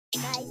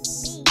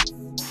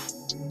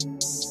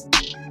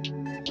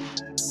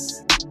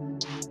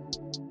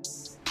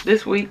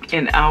This week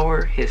in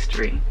our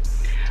history.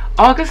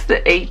 August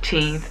the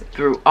 18th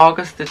through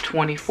August the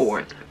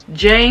 24th.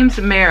 James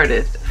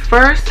Meredith,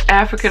 first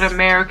African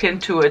American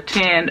to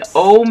attend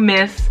Ole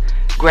Miss,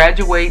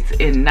 graduates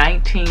in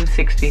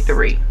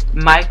 1963.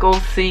 Michael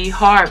C.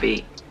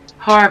 Harvey's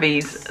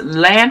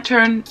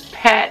lantern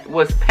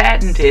was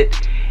patented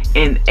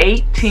in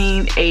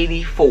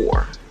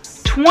 1884.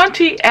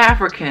 20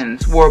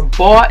 Africans were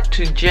brought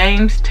to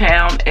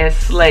Jamestown as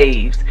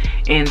slaves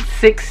in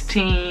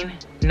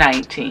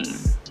 1619.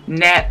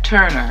 Nat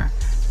Turner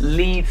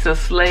leads a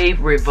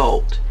slave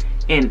revolt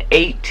in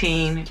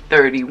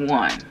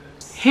 1831.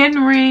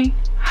 Henry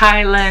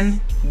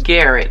Highland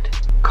Garrett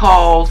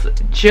calls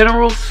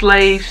general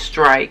slave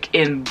strike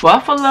in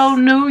Buffalo,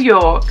 New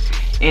York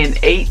in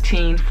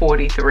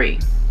 1843.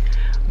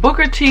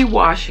 Booker T.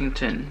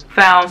 Washington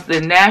founds the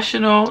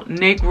National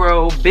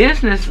Negro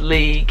Business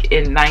League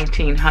in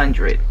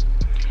 1900.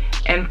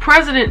 And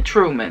President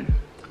Truman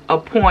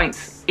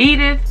appoints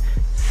Edith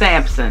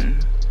Sampson,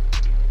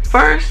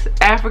 first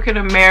African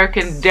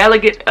American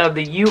delegate of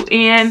the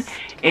UN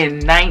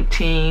in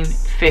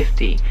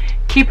 1950.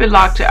 Keep it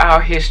locked to our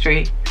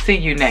history. See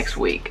you next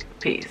week.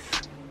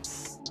 Peace.